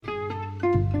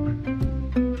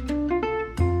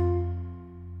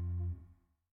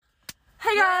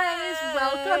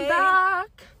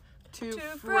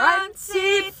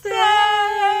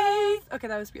Okay,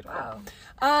 that was beautiful.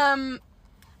 Wow.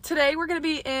 Today we're going to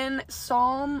be in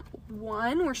Psalm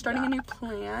 1. We're starting a new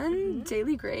plan.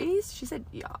 Daily Grace. She said,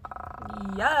 yeah.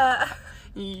 Yeah.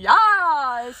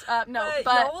 Yes! No,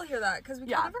 but y'all will hear that, because we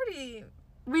kind of already...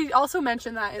 We also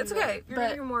mentioned that in It's okay. You're going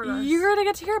to hear more of us. You're going to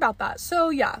get to hear about that. So,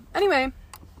 yeah. Anyway,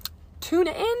 tune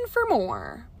in for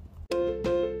more.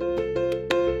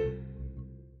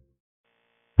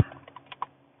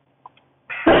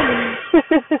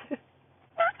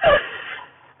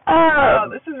 Oh,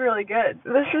 this is really good.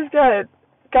 This is good.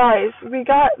 Guys, we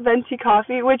got venti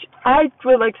coffee, which I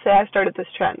would like to say I started this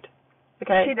trend.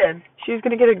 Okay? She did. She was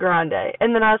going to get a grande.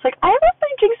 And then I was like, I love my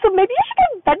drink, so maybe you should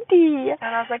get venti.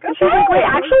 And I was like, And she was like, wait,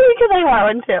 actually, we could like that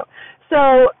one too.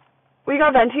 So, we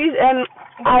got ventis, and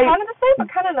I kind of the same, but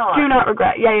kind of not. do not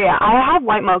regret. Yeah. I have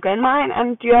white mocha in mine,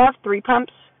 and do you have 3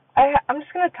 pumps? I'm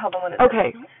just going to tell them what it is.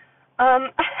 Okay.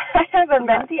 I have a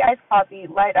venti iced coffee,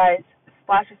 light ice,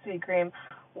 splash of sweet cream,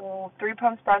 3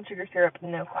 pumps brown sugar syrup,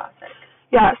 and no classic.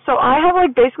 Yeah, so I have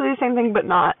like basically the same thing, but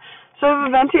not. So I have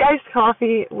a venti iced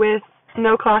coffee with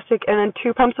no classic, and then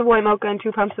 2 pumps of white mocha and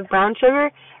 2 pumps of brown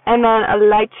sugar, and then a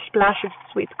light splash of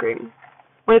sweet cream.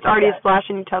 When it's already a splash,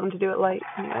 and you tell them to do it light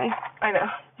anyway. I know.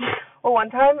 Well, one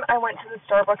time I went to the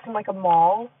Starbucks in like a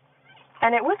mall,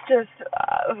 and it was just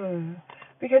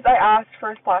because I asked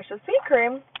for a splash of sweet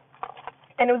cream,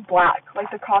 and it was black.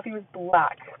 Like the coffee was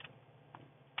black,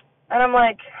 and I'm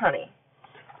like, honey.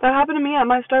 That happened to me at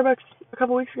my Starbucks a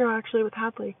couple weeks ago, actually, with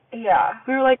Hadley. Yeah.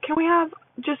 We were like, can we have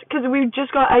because we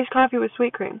just got iced coffee with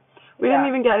sweet cream. We didn't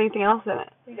even get anything else in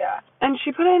it. Yeah. And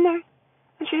she put it in there,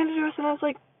 and she handed it to us, and I was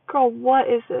like, girl, what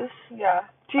is this? Yeah.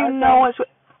 Do you know what's...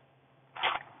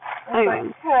 Anyway.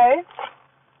 Like,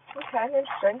 okay,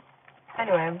 interesting.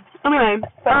 Anyway. But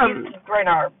these right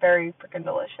now are very freaking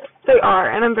delicious. They are,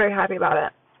 and I'm very happy about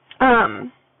it.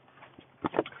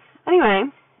 Anyway,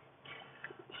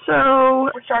 so...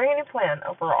 We're starting a new plan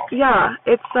overall. Yeah,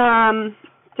 it's,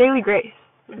 Daily Grace.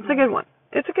 It's a good one.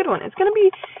 It's a good one. It's gonna be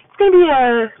a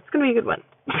good one.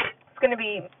 It's gonna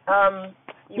be,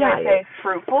 you might say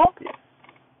fruitful.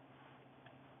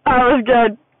 Oh, that was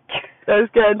good.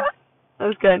 That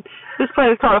was good. This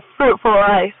plan is called A Fruitful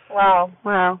Life.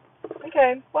 Wow.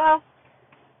 Okay, well,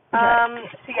 so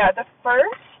yeah, the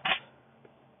first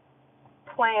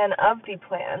plan of the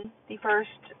plan, the first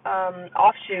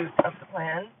offshoot of the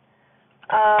plan,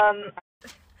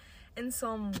 in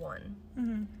Psalm 1.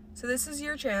 Mm-hmm. So this is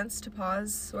your chance to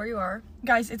pause where you are.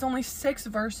 Guys, it's only 6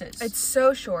 verses. It's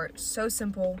so short, so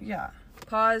simple. Yeah.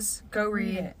 Pause, go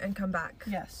read, and come back.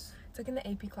 Yes. It's like in the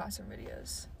AP classroom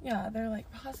videos. Yeah, they're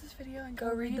like, pause this video and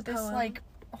go read the this, poem. like,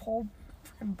 whole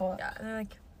freaking book. Yeah, and they're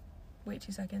like, wait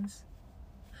 2 seconds.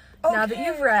 Okay. Now that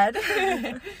you've read.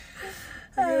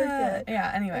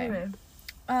 Yeah, anyway.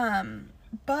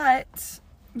 But,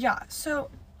 yeah,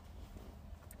 so,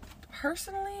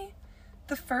 personally,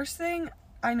 the first thing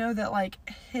I know that, like,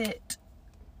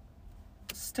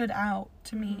 stood out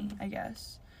to me, I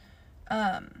guess,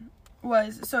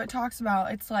 was, so it talks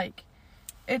about, it's like,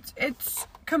 it's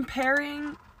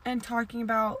comparing and talking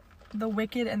about the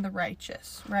wicked and the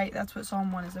righteous, right? That's what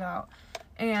Psalm 1 is about.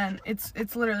 And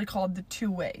it's literally called the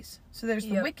 2 ways. So there's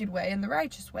the wicked way and the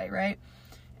righteous way, right?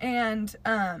 And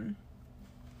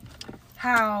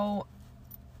how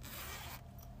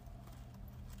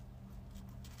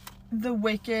the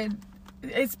wicked,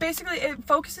 it's basically, it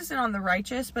focuses in on the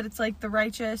righteous, but it's like the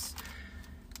righteous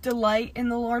delight in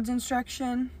the Lord's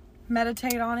instruction,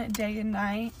 meditate on it day and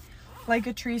night, like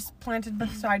a tree planted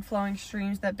beside flowing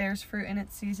streams that bears fruit in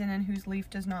its season and whose leaf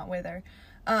does not wither.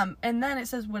 And then it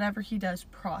says whatever he does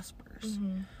prospers,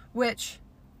 which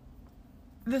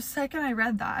the second I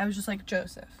read that, I was just like,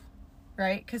 Joseph,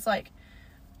 right? Because, like,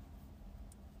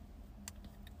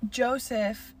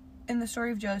 Joseph, in the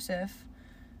story of Joseph,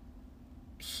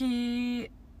 he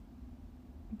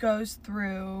goes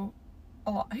through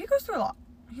a lot. He goes through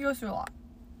a lot.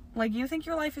 Like, you think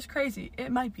your life is crazy.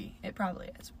 It might be. It probably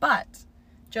is. But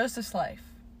Joseph's life,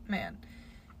 man,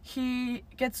 he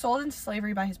gets sold into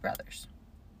slavery by his brothers.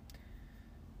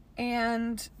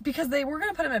 And because they were going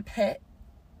to put him in a pit,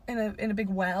 in a big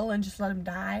well, and just let him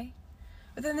die.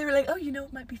 But then they were like, oh,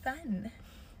 it might be fun.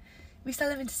 We sell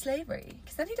him into slavery.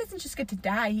 Because then he doesn't just get to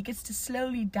die. He gets to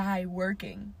slowly die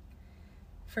working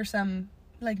for some,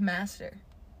 like, master.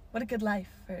 What a good life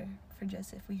for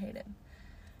Joseph. We hate him.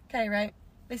 Okay, right?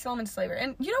 They sell him into slavery.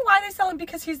 And you know why they sell him?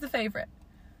 Because he's the favorite.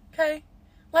 Okay?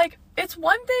 Like, it's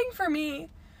one thing for me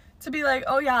to be like,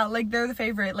 oh yeah, like, they're the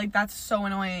favorite. Like, that's so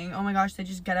annoying. Oh my gosh, they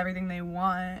just get everything they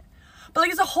want. But,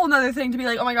 like, it's a whole nother thing to be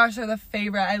like, oh my gosh, they're the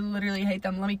favorite. I literally hate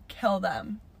them. Let me kill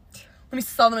them. Let me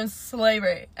sell them in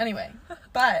slavery. Anyway,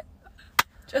 but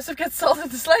Joseph gets sold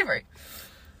into slavery,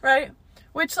 right?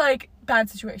 Which, like, bad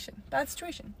situation.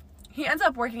 He ends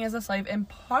up working as a slave in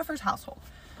Potiphar's household.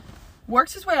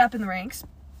 Works his way up in the ranks.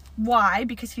 Why?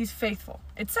 Because he's faithful.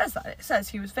 It says that. It says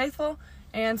he was faithful,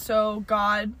 and so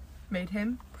God made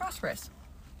him prosperous.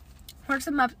 Works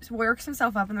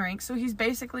himself up in the ranks, so he's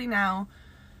basically now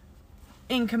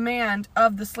in command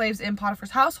of the slaves in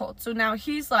Potiphar's household. So now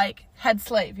he's like head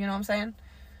slave, you know what I'm saying?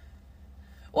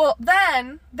 Well,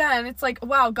 then it's like,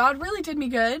 wow, God really did me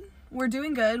good. We're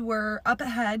doing good. We're up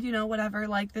ahead, you know, whatever.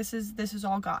 Like, this is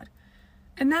all God.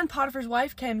 And then Potiphar's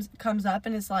wife comes up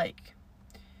and is like,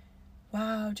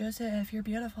 wow, Joseph, you're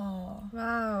beautiful.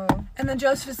 Wow. And then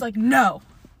Joseph is like, no.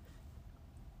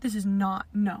 This is not,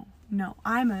 no.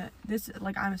 I'm a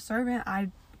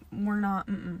servant. We're not,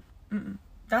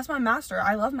 That's my master.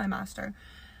 I love my master.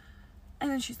 And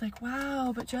then she's like,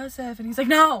 wow, but Joseph. And he's like,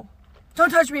 no, don't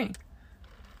touch me.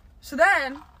 So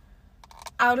then,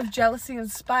 out of jealousy and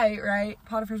spite, right,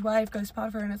 Potiphar's wife goes to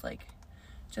Potiphar and is like,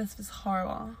 Joseph is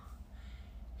horrible.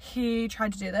 He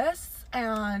tried to do this,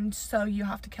 and so you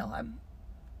have to kill him.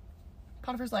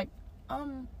 Potiphar's like,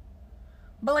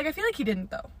 but, like, I feel like he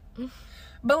didn't, though.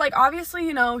 But, like, obviously,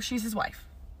 you know, she's his wife.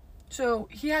 So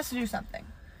he has to do something.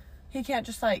 He can't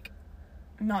just, like,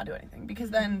 not do anything,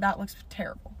 because then that looks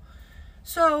terrible.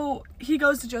 So he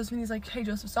goes to Joseph and he's like, hey,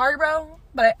 Joseph, sorry, bro,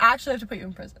 but I actually have to put you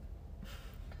in prison.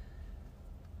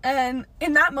 And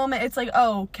in that moment, it's like,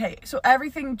 oh, okay. So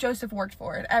everything Joseph worked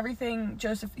for, and everything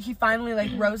he finally, like,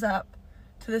 rose up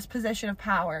to this position of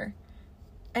power.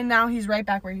 And now he's right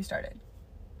back where he started.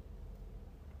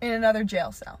 In another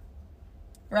jail cell.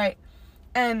 Right?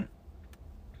 And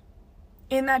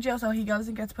in that jail cell, he goes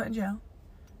and gets put in jail.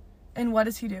 And what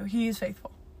does he do? He is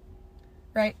faithful.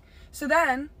 Right? So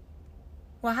then,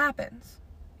 what happens?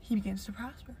 He begins to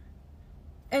prosper.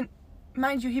 And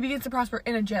mind you, he begins to prosper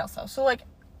in a jail cell. So, like,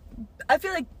 I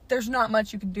feel like there's not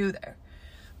much you can do there.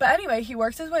 But anyway, he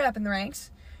works his way up in the ranks,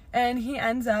 and he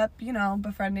ends up, you know,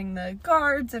 befriending the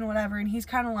guards and whatever, and he's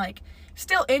kind of, like,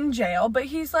 still in jail, but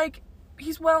he's, like,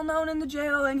 he's well known in the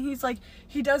jail, and he's, like,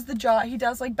 he does,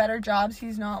 like, better jobs.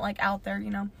 He's not, like, out there, you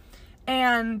know.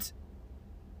 And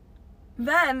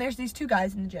then there's these two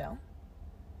guys in the jail,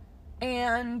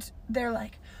 and they're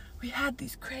like, we had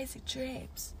these crazy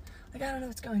dreams. Like, I don't know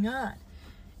what's going on.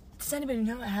 Does anybody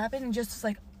know what happened? And Joseph's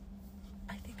like,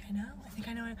 I think I know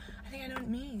what it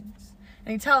means.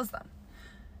 And he tells them.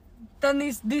 Then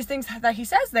these things that he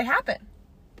says, they happen.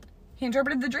 He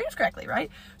interpreted the dreams correctly, right?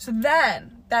 So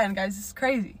then, guys, this is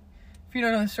crazy. If you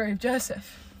don't know the story of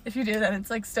Joseph. If you do, then it's,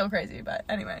 like, still crazy, but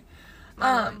anyway.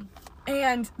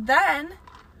 And then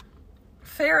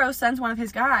Pharaoh sends one of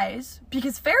his guys,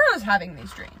 because Pharaoh's having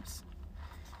these dreams.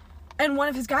 And one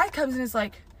of his guys comes and is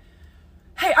like,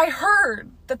 hey, I heard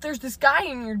that there's this guy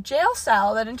in your jail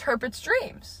cell that interprets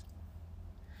dreams.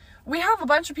 We have a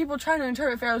bunch of people trying to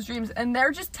interpret Pharaoh's dreams, and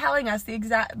they're just telling us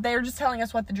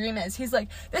what the dream is. He's like,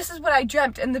 this is what I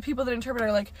dreamt, and the people that interpret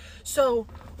are like, so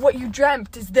what you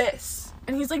dreamt is this.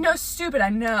 And he's like, no, stupid, I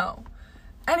know.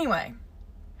 Anyway,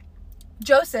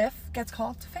 Joseph gets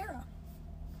called to Pharaoh.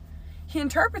 He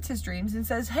interprets his dreams and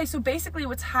says, hey, so basically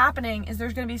what's happening is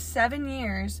there's going to be 7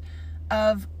 years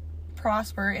of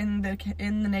prosper in the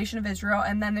nation of Israel,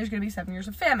 and then there's going to be 7 years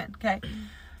of famine, okay?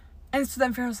 And so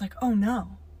then Pharaoh's like, oh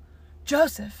no,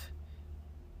 Joseph,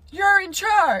 you're in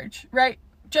charge, right?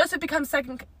 Joseph becomes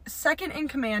second in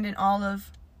command in all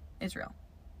of Israel.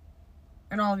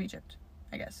 In all of Egypt,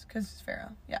 I guess, because it's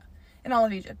Pharaoh, yeah. In all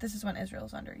of Egypt. This is when Israel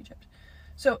is under Egypt.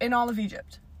 So, in all of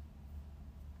Egypt.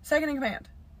 Second in command.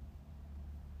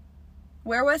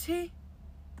 Where was he?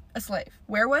 A slave.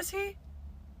 Where was he?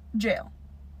 Jail.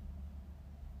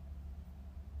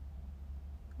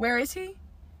 Where is he?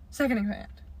 Second in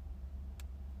command.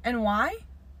 And why?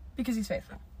 Because he's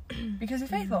faithful. Because he's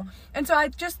faithful. And so I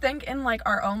just think in, like,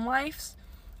 our own lives,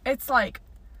 it's like,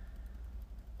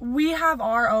 we have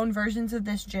our own versions of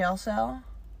this jail cell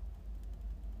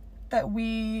that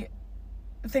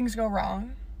things go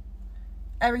wrong.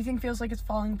 Everything feels like it's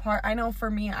falling apart. I know for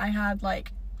me, I had,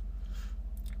 like,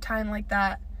 time like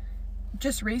that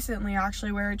just recently,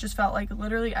 actually, where it just felt like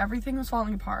literally everything was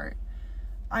falling apart.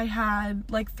 I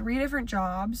had, like, 3 different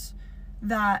jobs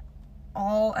that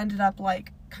all ended up,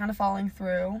 like, kind of falling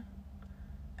through.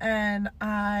 And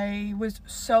I was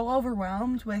so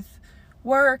overwhelmed with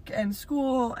work and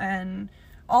school and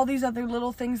all these other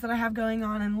little things that I have going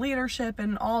on in leadership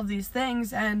and all of these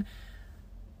things. And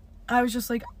I was just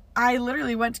like, I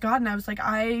literally went to God and I was like,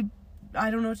 I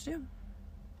don't know what to do.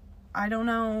 I don't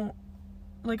know.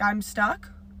 Like, I'm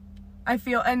stuck. I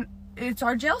feel, and it's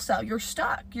our jail cell. You're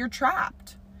stuck. You're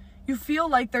trapped. You feel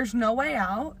like there's no way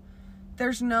out.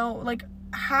 there's no, like,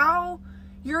 how,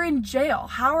 you're in jail.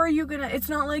 How are you gonna, it's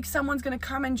not like someone's gonna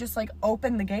come and just, like,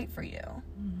 open the gate for you.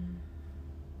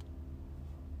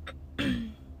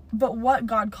 But what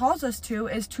God calls us to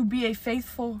is to be a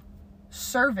faithful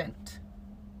servant.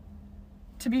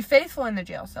 To be faithful in the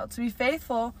jail cell. To be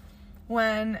faithful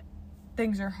when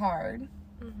things are hard.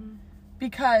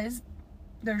 Because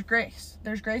there's grace.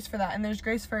 There's grace for that. And there's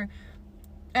grace for...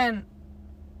 And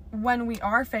when we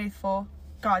are faithful,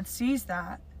 God sees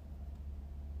that.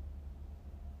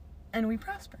 And we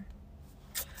prosper.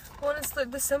 Well, it's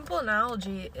the simple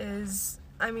analogy is,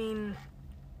 I mean...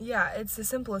 Yeah, it's the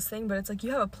simplest thing, but it's like you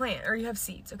have a plant, or you have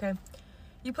seeds, okay?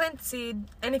 You plant the seed,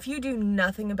 and if you do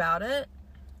nothing about it,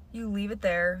 you leave it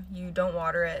there, you don't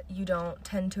water it, you don't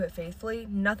tend to it faithfully,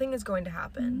 nothing is going to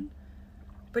happen.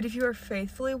 But if you are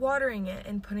faithfully watering it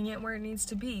and putting it where it needs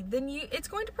to be, then it's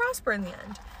going to prosper in the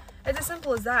end. It's as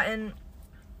simple as that. And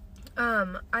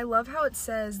I love how it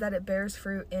says that it bears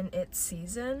fruit in its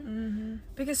season.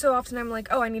 Because so often I'm like,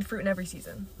 oh, I need fruit in every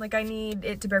season. Like, I need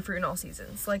it to bear fruit in all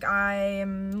seasons. Like,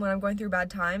 when I'm going through a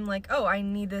bad time, like, oh, I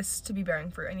need this to be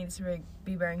bearing fruit. I need this to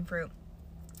be bearing fruit.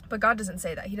 But God doesn't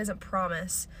say that. He doesn't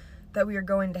promise that we are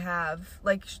going to have,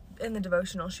 like, in the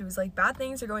devotional, she was like, bad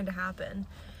things are going to happen.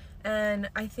 And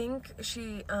I think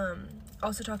she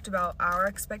also talked about our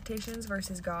expectations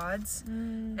versus God's.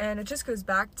 And it just goes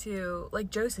back to,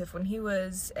 like, Joseph, when he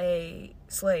was a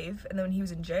slave and then when he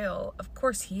was in jail, of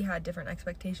course he had different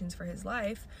expectations for his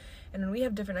life. And when we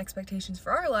have different expectations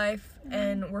for our life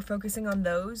and we're focusing on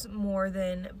those more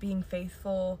than being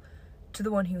faithful to the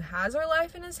one who has our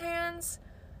life in his hands,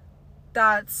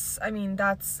 that's,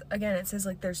 again, it says,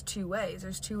 like, there's two ways.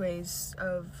 There's two ways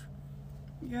of...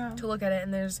 to look at it,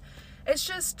 and it's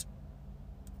just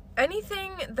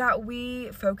anything that we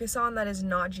focus on that is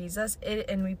not Jesus,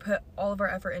 and we put all of our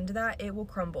effort into that, it will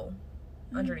crumble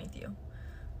underneath you.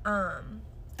 And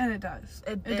it does.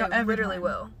 It every literally time.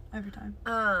 will. Every time.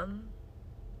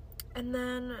 And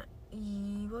then,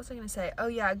 what was I going to say? Oh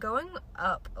yeah, going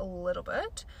up a little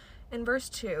bit, in verse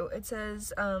 2, it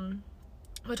says,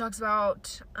 it talks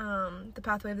about the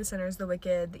pathway of the sinners, the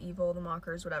wicked, the evil, the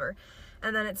mockers, whatever.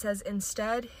 And then it says,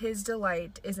 instead, his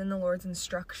delight is in the Lord's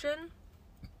instruction.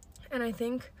 And I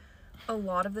think a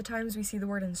lot of the times we see the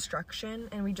word instruction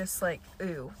and we just like,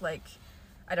 ooh, like,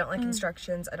 I don't like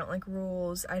instructions. I don't like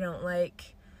rules. I don't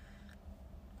like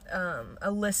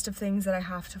a list of things that I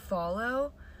have to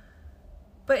follow.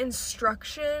 But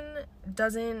instruction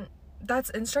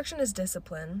is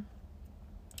discipline.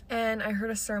 And I heard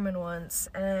a sermon once,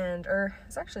 or it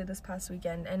was actually this past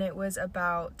weekend, and it was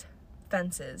about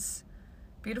fences.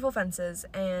 Beautiful fences,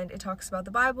 and it talks about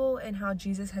the Bible and how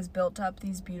Jesus has built up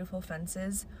these beautiful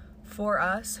fences for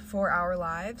us, for our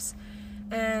lives.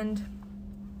 And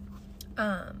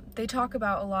they talk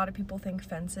about, a lot of people think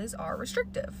fences are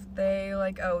restrictive. They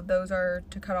like, oh, those are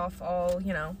to cut off all, if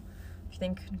you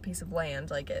think a piece of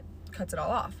land, like, it cuts it all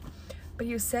off. But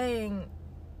he was saying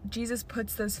Jesus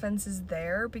puts those fences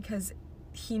there because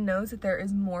he knows that there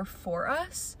is more for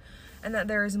us. And that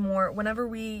there is more, whenever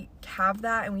we have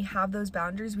that and we have those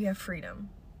boundaries, we have freedom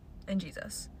in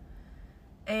Jesus.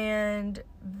 And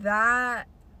that's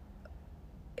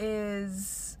I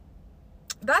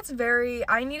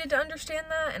needed to understand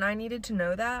that, and I needed to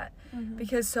know that,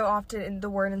 because so often in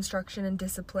the word instruction and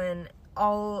discipline,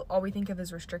 all we think of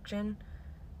is restriction,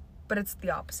 but it's the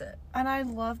opposite. And I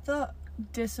love the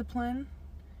discipline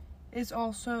is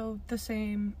also the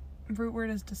same root word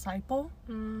as disciple,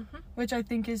 which I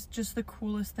think is just the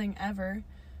coolest thing ever,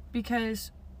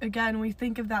 because again, we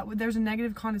think of that, there's a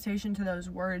negative connotation to those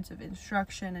words of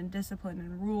instruction and discipline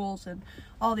and rules and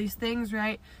all these things,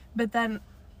 right? But then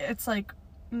it's like,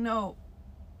 no,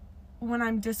 when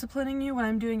I'm disciplining you, what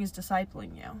I'm doing is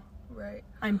discipling you, right?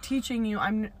 I'm teaching you,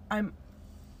 I'm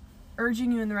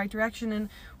urging you in the right direction. And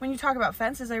when you talk about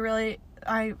fences,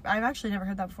 I've actually never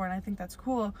heard that before, and I think that's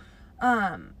cool.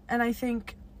 And I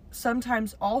think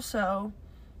sometimes also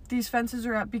these fences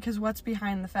are up because what's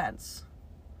behind the fence?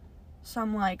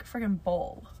 Some like friggin'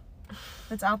 bull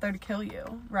that's out there to kill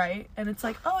you, right? And it's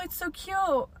like, oh, it's so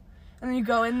cute. And then you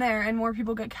go in there and more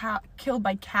people get killed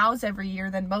by cows every year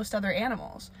than most other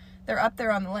animals. They're up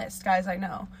there on the list, guys, I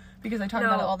know. Because I talk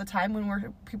about it all the time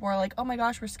when people are like, oh my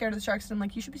gosh, we're scared of the sharks. And I'm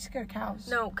like, you should be scared of cows.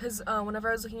 No, because whenever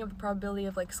I was looking at the probability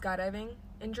of, like, skydiving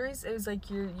injuries, it was like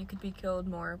you could be killed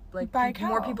more. Like, by a cow.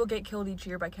 More people get killed each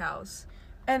year by cows.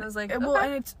 And I was like, well, okay.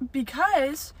 and it's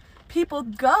because people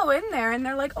go in there and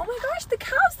they're like, oh my gosh, the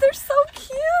cows, they're so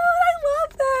cute. I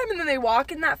love them. And then they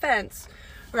walk in that fence,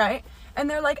 right? And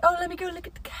they're like, oh, let me go look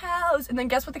at the cows. And then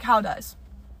guess what the cow does?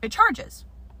 It charges.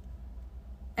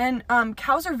 And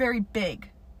cows are very big.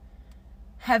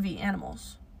 heavy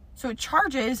animals. So it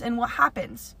charges, and what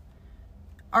happens?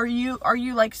 Are you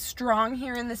like strong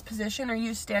here in this position? Are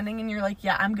you standing and you're like,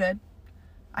 yeah, I'm good.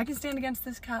 I can stand against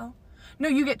this cow? No,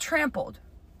 you get trampled.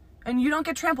 And you don't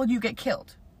get trampled, you get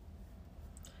killed.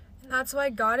 And that's why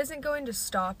God isn't going to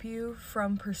stop you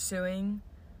from pursuing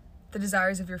the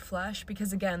desires of your flesh,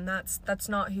 because again, that's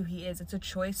not who he is. It's a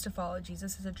choice to follow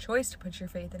Jesus. It's a choice to put your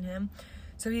faith in him.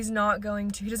 So he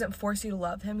doesn't force you to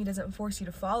love him. He doesn't force you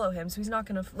to follow him. So he's not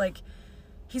going to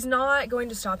he's not going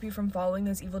to stop you from following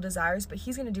those evil desires, but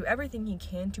he's going to do everything he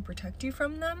can to protect you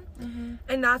from them. Mm-hmm.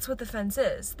 And that's what the fence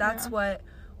is. That's what,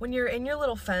 when you're in your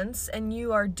little fence and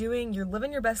you're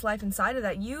living your best life inside of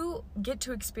that, you get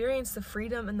to experience the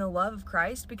freedom and the love of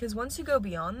Christ, because once you go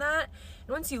beyond that, and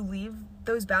once you leave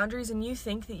those boundaries and you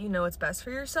think that you know what's best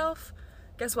for yourself,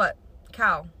 guess what?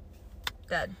 Cow.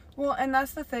 Dead. Well, and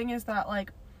that's the thing, is that,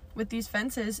 like, with these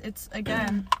fences, it's,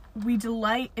 again, we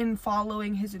delight in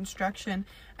following his instruction.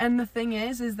 And the thing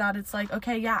is that it's like,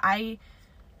 okay, yeah, I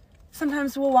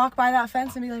sometimes will walk by that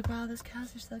fence and be like, wow, those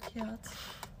cows are so cute.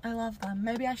 I love them.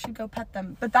 Maybe I should go pet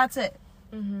them. But that's it.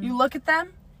 Mm-hmm. You look at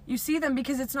them, you see them,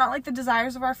 because it's not like the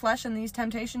desires of our flesh and these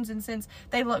temptations and sins.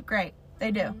 They look great.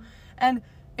 They do. Mm-hmm. And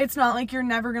it's not like you're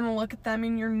never going to look at them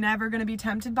and you're never going to be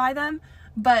tempted by them.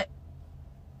 But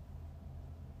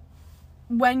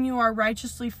when you are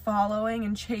righteously following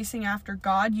and chasing after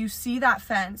God, you see that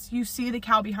fence, you see the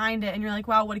cow behind it, and you're like,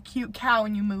 wow, what a cute cow,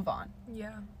 and you move on.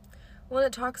 Yeah. Well,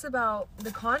 it talks about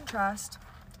the contrast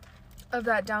of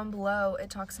that down below. It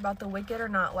talks about the wicked are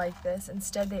not like this.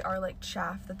 Instead, they are like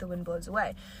chaff that the wind blows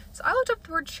away. So I looked up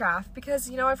the word chaff because,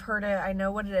 I've heard it. I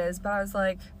know what it is. But I was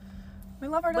like, we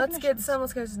love our let's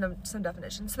definitions. go to some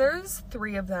definitions. So there's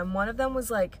 3 of them. One of them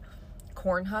was like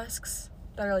corn husks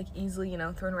that are like easily,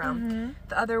 thrown around. Mm-hmm.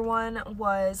 The other one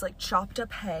was like chopped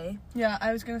up hay. Yeah,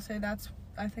 I was going to say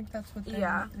I think that's what they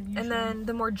and then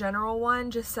the more general one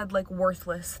just said like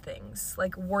worthless things,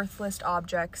 like worthless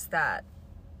objects that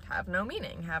have no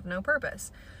meaning, have no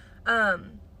purpose.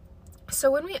 So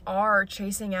when we are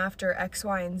chasing after X,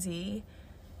 Y, and Z,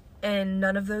 and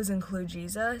none of those include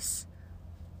Jesus,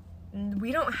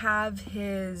 we don't have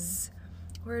his,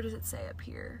 where does it say up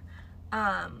here?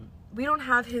 We don't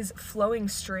have his flowing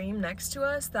stream next to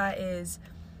us that is,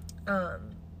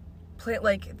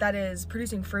 that is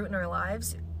producing fruit in our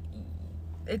lives.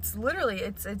 It's literally,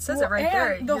 it says it right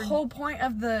there. The whole point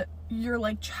of you're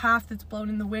like chaff that's blown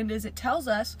in the wind is it tells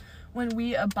us when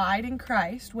we abide in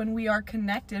Christ, when we are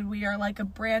connected, we are like a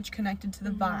branch connected to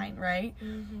the vine, right?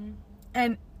 Mm-hmm.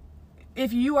 And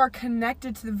if you are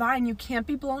connected to the vine, you can't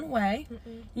be blown away.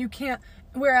 Mm-mm. You can't,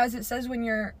 whereas it says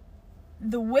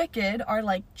the wicked are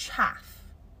like chaff.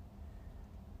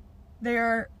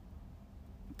 They're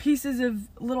pieces of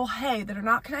little hay that are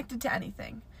not connected to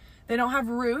anything. They don't have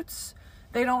roots.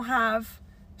 They don't have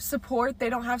support. They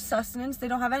don't have sustenance. They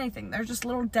don't have anything. They're just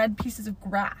little dead pieces of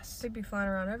grass. They'd be flying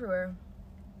around everywhere.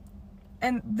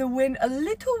 And a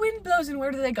little wind blows, and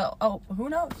where do they go? Oh, who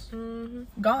knows?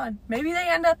 Mm-hmm. Gone. Maybe they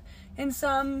end up in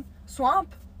some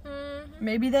swamp. Mm-hmm.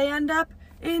 Maybe they end up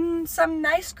in some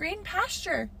nice green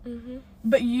pasture. Mm-hmm.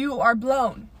 But you are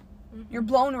blown. Mm-hmm. You're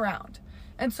blown around.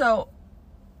 And so,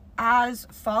 as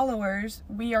followers,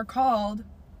 we are called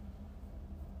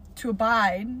to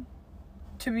abide,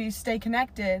 to stay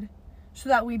connected, so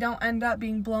that we don't end up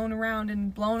being blown around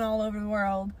and blown all over the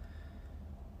world,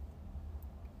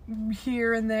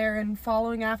 here and there, and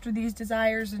following after these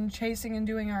desires and chasing and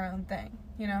doing our own thing,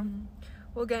 Mm-hmm.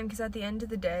 Well, again, because at the end of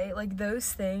the day, like,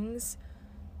 those things,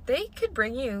 they could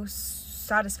bring you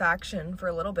satisfaction for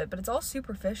a little bit, but it's all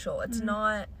superficial. It's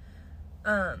not,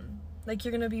 like,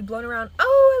 you're gonna be blown around,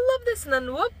 oh, I love this, and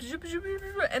then whoop,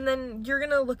 and then you're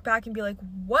gonna look back and be like,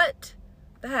 what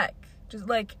the heck? Just,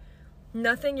 like,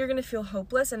 nothing. You're gonna feel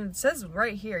hopeless, and it says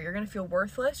right here, you're gonna feel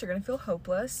worthless, you're gonna feel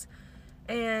hopeless.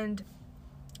 And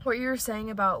what you were saying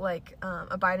about, like,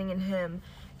 abiding in him,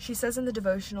 she says in the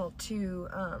devotional to,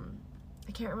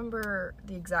 I can't remember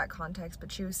the exact context,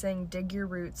 but she was saying, dig your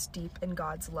roots deep in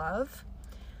God's love.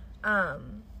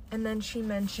 And then she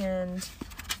mentioned,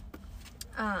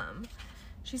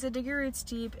 she said, dig your roots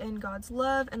deep in God's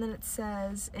love. And then it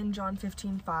says in John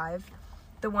 15:5,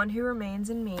 the one who remains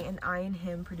in me and I in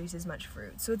him produces much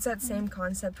fruit. So it's that same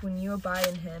concept when you abide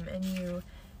in him and you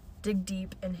dig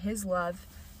deep in his love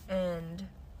and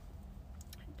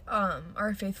are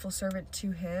a faithful servant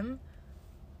to him.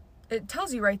 It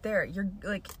tells you right there, you're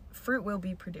like, fruit will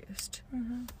be produced.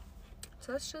 Mm-hmm.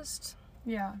 So that's just,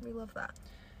 we love that.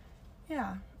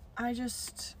 Yeah,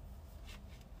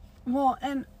 well,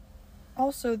 and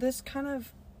also I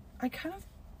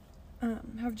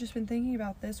have just been thinking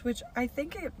about this, which I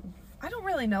think it I don't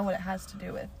really know what it has to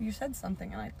do with. You said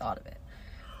something and I thought of it.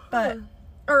 But,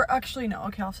 or actually, no.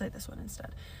 Okay, I'll say this one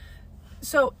instead.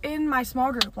 So, in my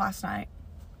small group last night,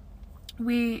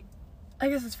 I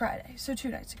guess it's Friday, so 2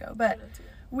 nights ago, but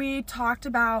we talked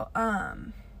about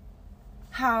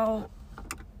how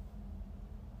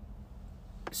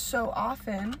so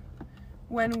often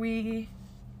when we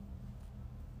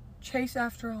chase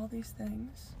after all these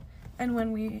things and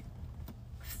when we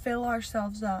fill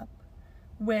ourselves up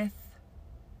with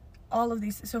all of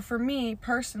these, so for me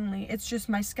personally, it's just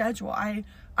my schedule. I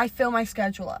fill my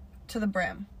schedule up to the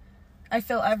brim. I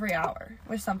fill every hour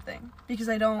with something because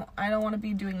I don't want to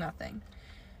be doing nothing.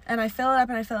 And I fill it up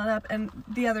and I fill it up. And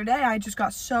the other day I just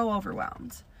got so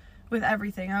overwhelmed with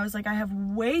everything. I was like, I have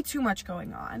way too much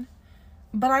going on,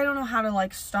 but I don't know how to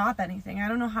like stop anything. I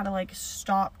don't know how to like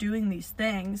stop doing these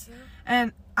things. Yeah.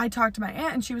 And I talked to my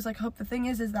aunt and she was like, Hope, the thing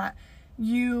is that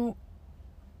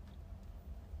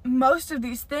most of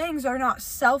these things are not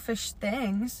selfish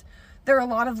things. There are a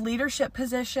lot of leadership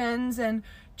positions and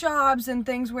jobs and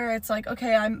things where it's like,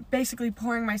 okay, I'm basically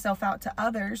pouring myself out to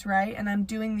others, right? And I'm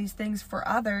doing these things for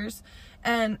others.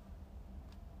 And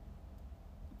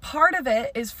part of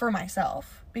it is for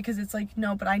myself because it's like,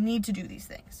 no, but I need to do these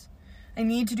things. I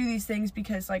need to do these things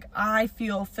because like I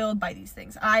feel filled by these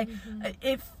things.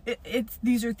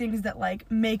 These are things that like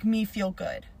make me feel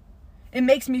good. It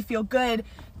makes me feel good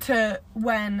to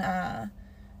when, I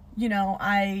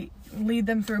lead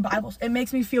them through Bibles. It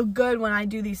makes me feel good when I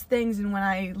do these things and when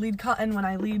I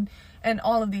lead and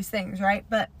all of these things, right?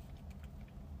 But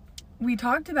we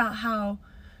talked about how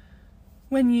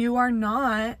when you are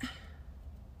not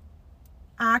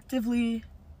actively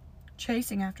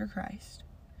chasing after Christ,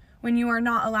 when you are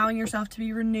not allowing yourself to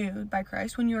be renewed by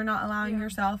Christ, when you are not allowing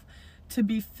yourself to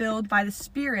be filled by the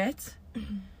Spirit,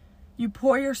 you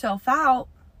pour yourself out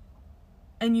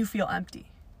and you feel empty,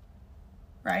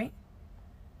 right?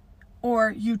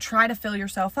 Or you try to fill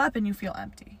yourself up and you feel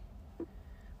empty.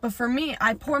 But for me,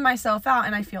 I pour myself out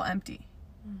and I feel empty.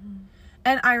 Mm-hmm.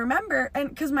 And I remember, and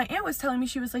because my aunt was telling me,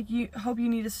 she was like, Hope, you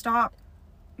need to stop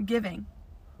giving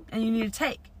and you need to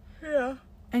take. Yeah.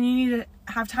 And you need to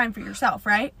have time for yourself,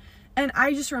 right? And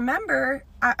I just remember,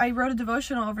 I wrote a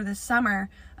devotional over this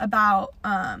summer about,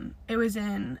 it was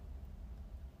in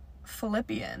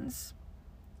Philippians.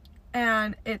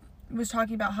 And it was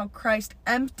talking about how Christ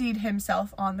emptied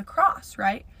himself on the cross,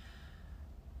 right?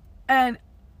 And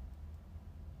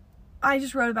I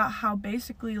just wrote about how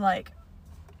basically like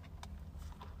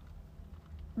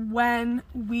when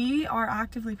we are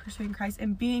actively pursuing Christ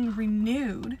and being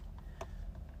renewed,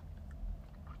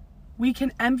 we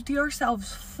can empty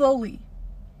ourselves fully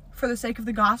for the sake of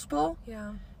the gospel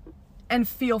and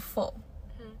feel full,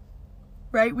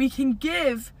 right? We can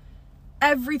give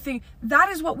everything. That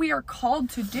is what we are called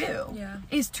to do,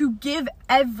 is to give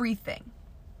everything,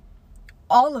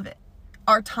 all of it,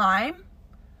 our time,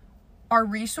 our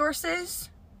resources,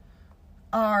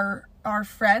 our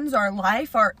friends, our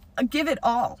life, give it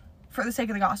all for the sake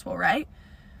of the gospel, right?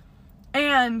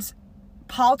 And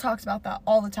Paul talks about that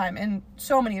all the time in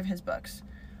so many of his books.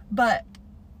 But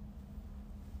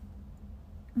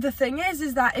the thing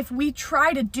is that if we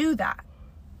try to do that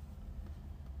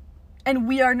and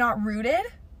we are not rooted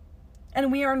and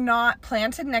we are not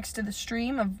planted next to the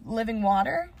stream of living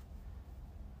water,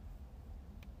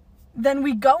 then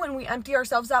we go and we empty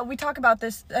ourselves out. We talk about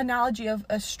this analogy of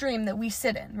a stream that we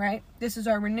sit in, right? This is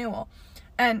our renewal.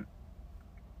 And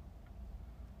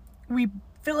we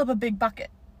fill up a big bucket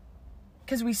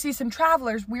because we see some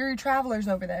travelers, weary travelers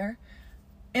over there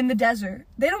in the desert.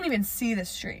 They don't even see this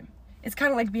stream. It's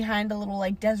kind of like behind a little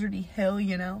like deserty hill,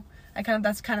 you know?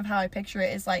 That's kind of how I picture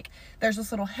it. Is like there's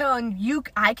this little hill and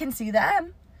I can see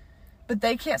them, but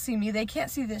they can't see me. They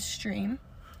can't see this stream.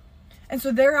 And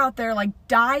so they're out there like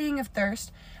dying of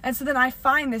thirst. And so then I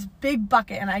find this big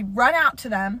bucket and I run out to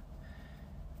them.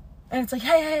 And it's like,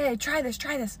 hey, try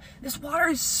this. This water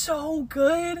is so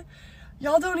good.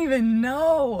 Y'all don't even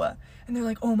know. And they're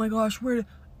like, oh my gosh,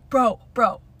 bro,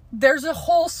 there's a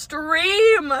whole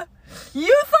stream.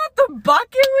 You thought the bucket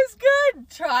was good?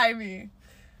 Try me.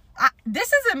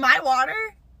 This isn't my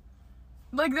water.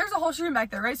 Like, there's a whole stream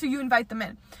back there, right? So you invite them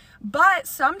in. But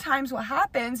sometimes what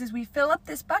happens is we fill up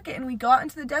this bucket and we go out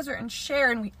into the desert and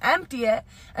share and we empty it.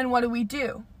 And what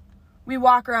do? We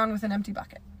walk around with an empty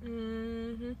bucket.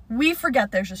 Mm-hmm. We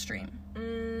forget there's a stream.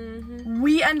 Mm-hmm.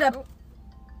 We end up...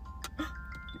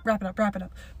 Wrap it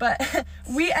up. But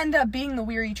we end up being the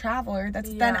weary traveler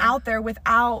that's then out there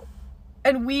without...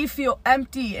 And we feel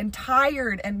empty and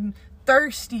tired and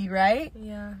thirsty, right?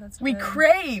 Yeah, that's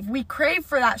good. We crave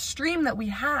for that stream that we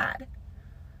had.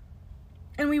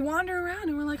 And we wander around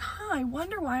and we're like, I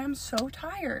wonder why I'm so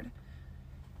tired.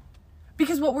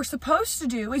 Because what we're supposed to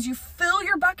do is you fill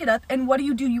your bucket up, and what do?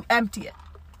 You empty it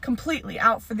completely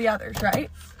out for the others, right?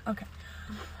 Okay.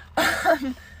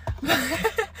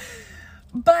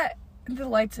 But the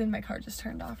lights in my car just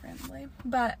turned off randomly.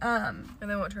 But, And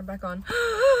they won't turn back on.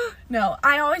 no,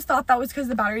 I always thought that was because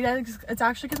the battery died. It's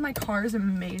actually because my car is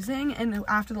amazing, and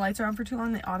after the lights are on for too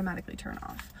long, they automatically turn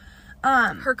off.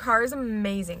 Her car is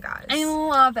amazing, guys. I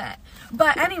love it.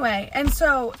 But anyway, and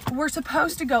so we're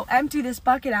supposed to go empty this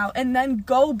bucket out and then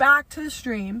go back to the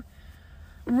stream,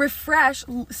 refresh,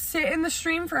 sit in the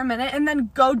stream for a minute, and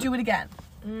then go do it again.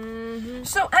 Mm-hmm.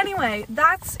 So anyway,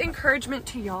 that's encouragement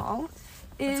to y'all,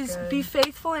 is good. be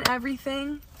faithful in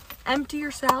everything, empty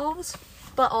yourselves,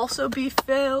 but also be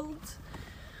filled.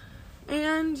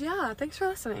 And yeah, thanks for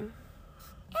listening.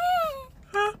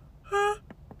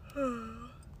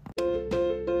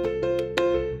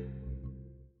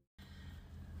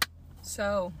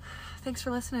 So, Thanks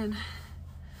for listening.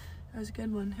 That was a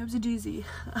good one. It was a doozy.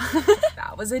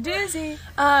 that was a doozy.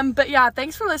 But yeah,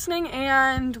 thanks for listening,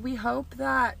 and we hope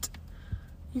that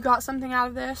you got something out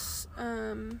of this.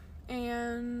 And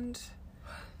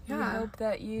We yeah, hope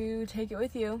that you take it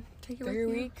with you. take it through with your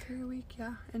you week. through your week,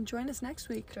 yeah. And join us next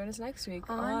week Join us next week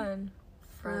On on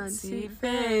Front Seat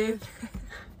Faith.